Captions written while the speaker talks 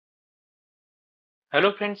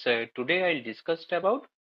Hello friends, today I'll discuss about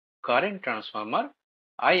current transformer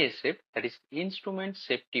ISF, that is instrument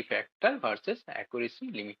safety factor versus accuracy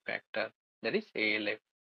limit factor, that is ALF.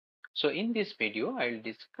 So in this video I'll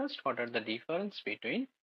discuss what are the difference between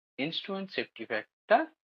instrument safety factor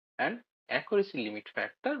and accuracy limit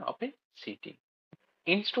factor of a CT.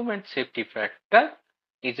 Instrument safety factor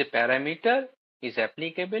is a parameter is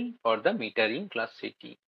applicable for the metering class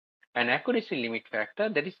CT. An accuracy limit factor,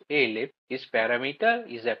 that is ALF, is parameter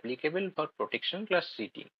is applicable for protection class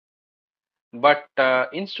CT. But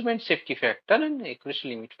instrument safety factor and accuracy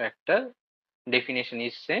limit factor definition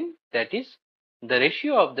is same, that is the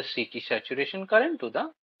ratio of the CT saturation current to the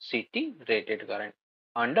CT rated current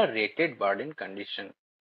under rated burden condition.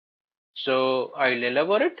 So I will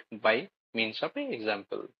elaborate by means of an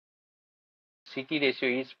example. CT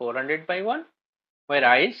ratio is 400 by 1, where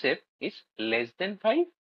ISF is less than 5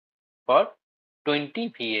 for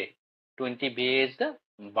 20 VA. 20 VA is the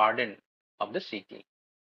burden of the CT.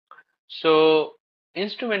 So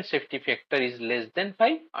instrument safety factor is less than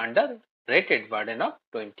 5 under rated burden of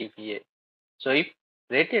 20 VA. So if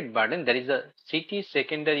rated burden, there is a CT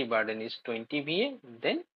secondary burden is 20 VA,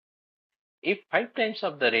 then if 5 times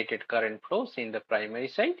of the rated current flows in the primary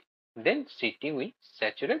side, then CT will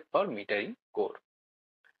saturate for metering core.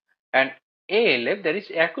 And ALF, there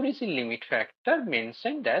is accuracy limit factor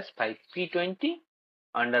mentioned as 5P20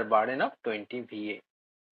 under burden of 20 VA.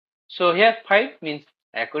 So here 5 means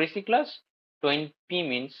accuracy class, 20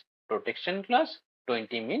 means protection class,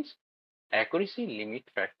 20 means accuracy limit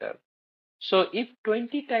factor. So if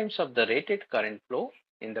 20 times of the rated current flow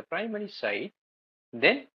in the primary side,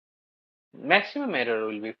 then maximum error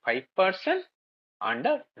will be 5%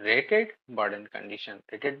 under rated burden condition.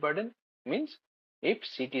 Rated burden means if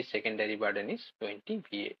CT secondary burden is 20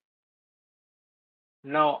 VA.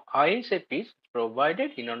 Now ISF is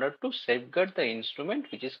provided in order to safeguard the instrument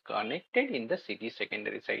which is connected in the CT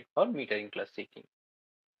secondary side for metering class CT.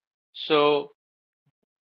 So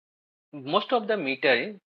most of the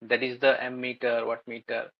metering, that is the ammeter,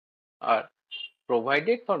 wattmeter, are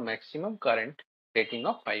provided for maximum current rating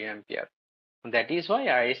of 5 ampere. That is why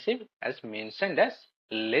ISF has mentioned as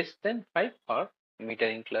less than 5 for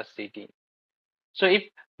metering class CT. So if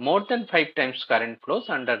more than 5 times current flows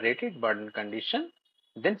under rated burden condition,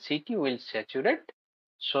 then CT will saturate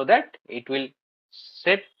so that it will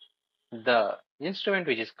set the instrument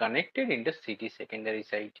which is connected in the CT secondary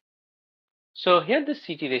side. So here the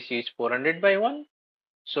CT ratio is 400 by 1.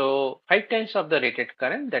 So 5 times of the rated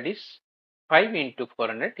current, that is 5 into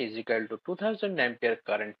 400 is equal to 2000 ampere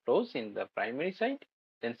current flows in the primary side.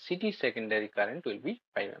 Then CT secondary current will be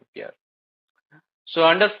 5 ampere. So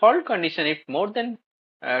under fault condition, if more than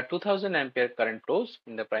 2000 ampere current flows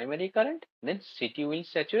in the primary current, then CT will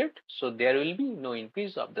saturate. So there will be no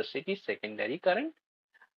increase of the CT secondary current.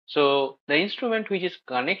 So the instrument which is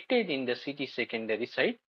connected in the CT secondary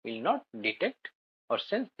side will not detect or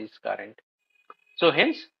sense this current. So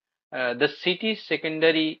hence the CT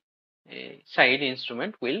secondary side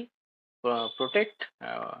instrument will protect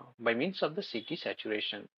by means of the CT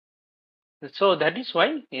saturation. So that is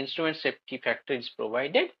why instrument safety factor is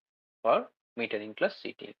provided for metering class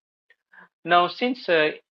CT. Now since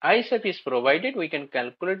ISF is provided, we can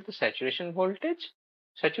calculate the saturation voltage.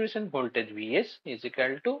 Saturation voltage Vs is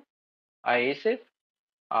equal to ISF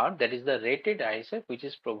R, that is the rated ISF which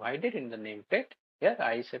is provided in the nameplate. Here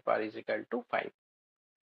ISF R is equal to 5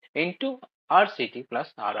 into RCT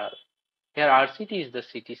plus RR. Here RCT is the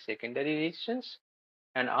CT secondary resistance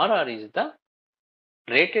and RR is the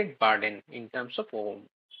rated burden in terms of ohm.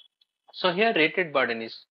 So here rated burden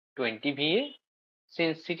is 20 VA.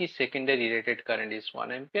 Since CT secondary rated current is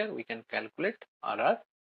 1 ampere, we can calculate RR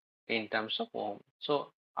in terms of ohm.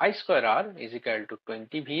 So I square R is equal to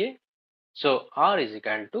 20 VA. So R is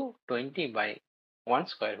equal to 20 by 1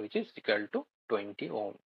 square, which is equal to 20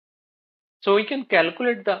 ohm. So we can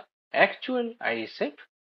calculate the actual ISF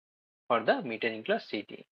for the metering class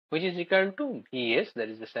CT, which is equal to Vs, that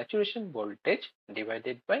is the saturation voltage,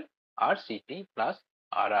 divided by RCT plus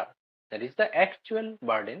RR, that is the actual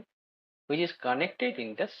burden which is connected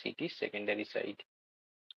in the CT secondary side.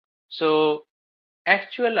 So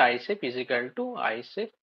actual ISF is equal to ISF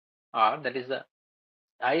R, that is the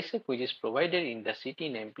ISF which is provided in the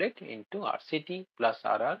CT nameplate into RCT plus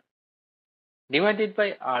RR divided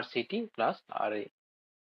by RCT plus RA.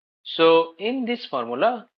 So in this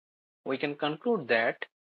formula, we can conclude that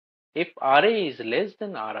if RA is less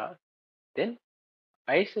than RR, then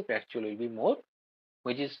ISF actually will be more,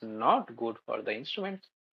 which is not good for the instrument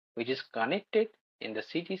which is connected in the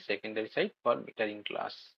CT secondary side for metering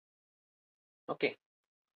class. Okay,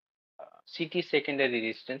 CT secondary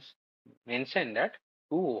resistance mentioned at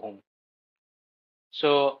 2 ohm.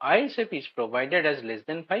 So ISF is provided as less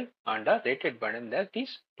than 5 and a rated burden that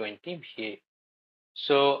is 20 VA.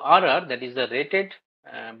 So RR, that is the rated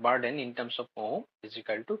burden in terms of ohm, is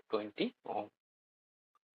equal to 20 ohm.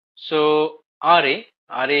 So let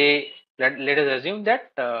us assume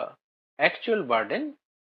that actual burden,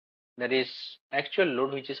 that is actual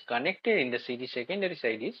load which is connected in the CD secondary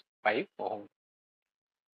side, is 5 ohm.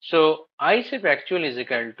 So ISF actual is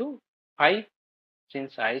equal to 5,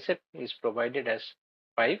 since ISF is provided as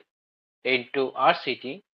 5 into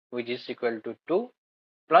RCT, which is equal to 2,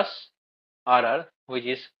 plus RR, which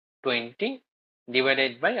is 20,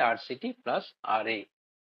 divided by RCT plus RA.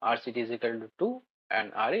 RCT is equal to 2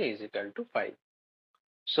 and RA is equal to 5.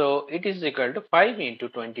 So it is equal to 5 into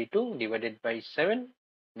 22 divided by 7,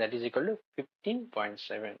 that is equal to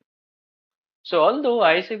 15.7. So although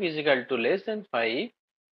ISF is equal to less than 5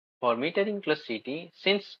 for metering plus CT,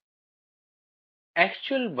 since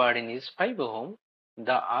actual burden is 5 ohm,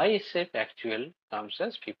 the ISF actual comes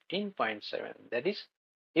as 15.7. That is,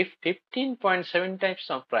 if 15.7 types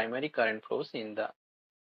of primary current flows in the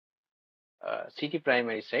CT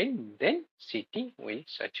primary side, then CT will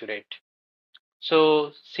saturate.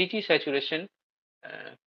 So CT saturation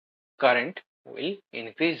uh, current will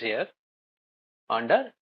increase here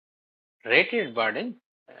under rated burden,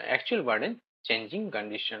 actual burden changing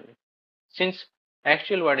condition. Since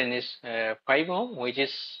actual burden is 5 ohm, which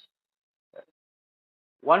is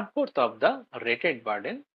 1/4 of the rated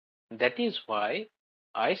burden, that is why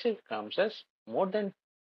ISF comes as more than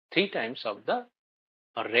 3 times of the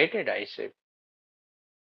rated ISF.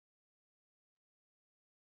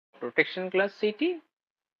 Protection class CT,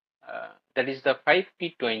 that is the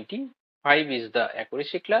 5P20. 5 is the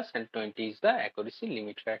accuracy class and 20 is the accuracy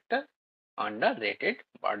limit factor under rated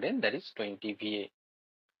burden, that is 20 VA.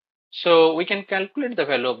 So we can calculate the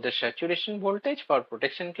value of the saturation voltage for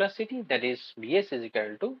protection class CT, that is Vs is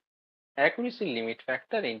equal to accuracy limit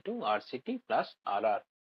factor into RCT plus RR.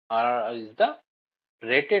 RR is the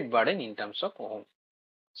rated burden in terms of ohm.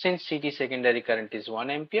 Since CT secondary current is 1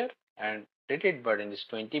 ampere and rated burden is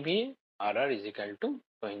 20 VA, RR is equal to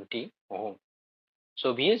 20 ohm.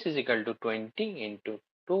 So Vs is equal to 20 into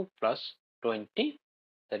 2 plus 20,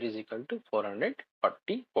 that is equal to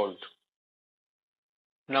 440 volt.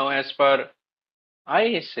 Now as per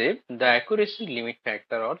ISF, the accuracy limit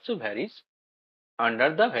factor also varies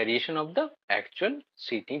under the variation of the actual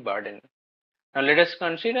CT burden. Now let us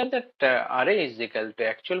consider that RA is equal to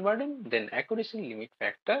actual burden, then accuracy limit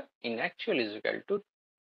factor in actual is equal to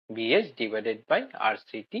Vs divided by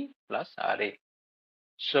RCT plus RA.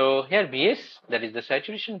 So here Vs, that is the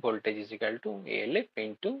saturation voltage, is equal to ALF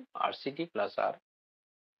into RCT plus R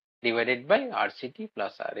divided by RCT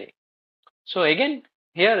plus RA. So again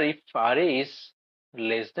here, if RA is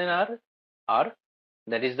less than R,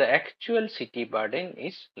 that is the actual CT burden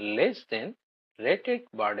is less than rated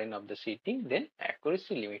burden of the CT, then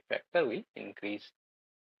accuracy limit factor will increase.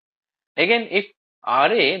 Again, if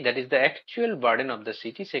RA, that is the actual burden of the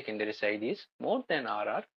CT secondary side, is more than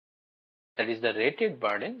RR, that is the rated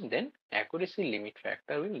burden, then accuracy limit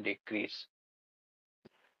factor will decrease.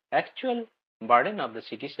 Actual burden of the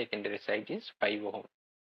CT secondary side is 5 ohm.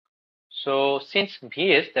 So since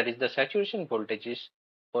Vs, that is the saturation voltage, is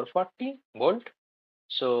 440 volt,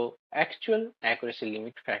 so actual accuracy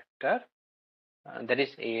limit factor, that is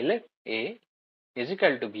ALF A, is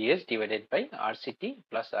equal to Vs divided by RCT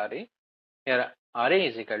plus RA. Here RA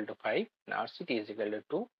is equal to 5 and RCT is equal to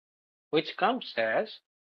 2, which comes as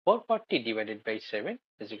 440 divided by 7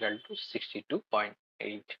 is equal to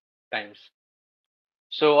 62.8 times.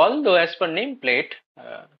 So although as per nameplate,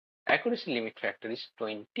 accuracy limit factor is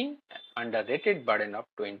 20 under rated burden of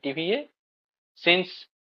 20 VA, since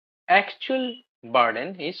actual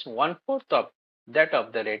burden is 1/4 of that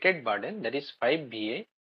of the rated burden, that is 5 VA,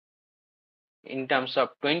 in terms of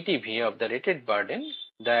 20 VA of the rated burden,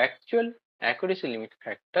 the actual accuracy limit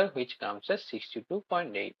factor, which comes as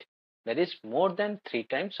 62.8, that is more than 3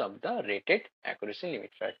 times of the rated accuracy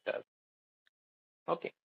limit factor.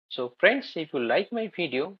 Okay, so friends, if you like my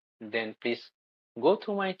video, then please go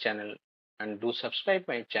through my channel and do subscribe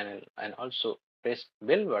my channel and also press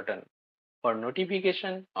bell button for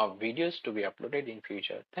notification of videos to be uploaded in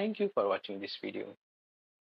future. Thank you for watching this video.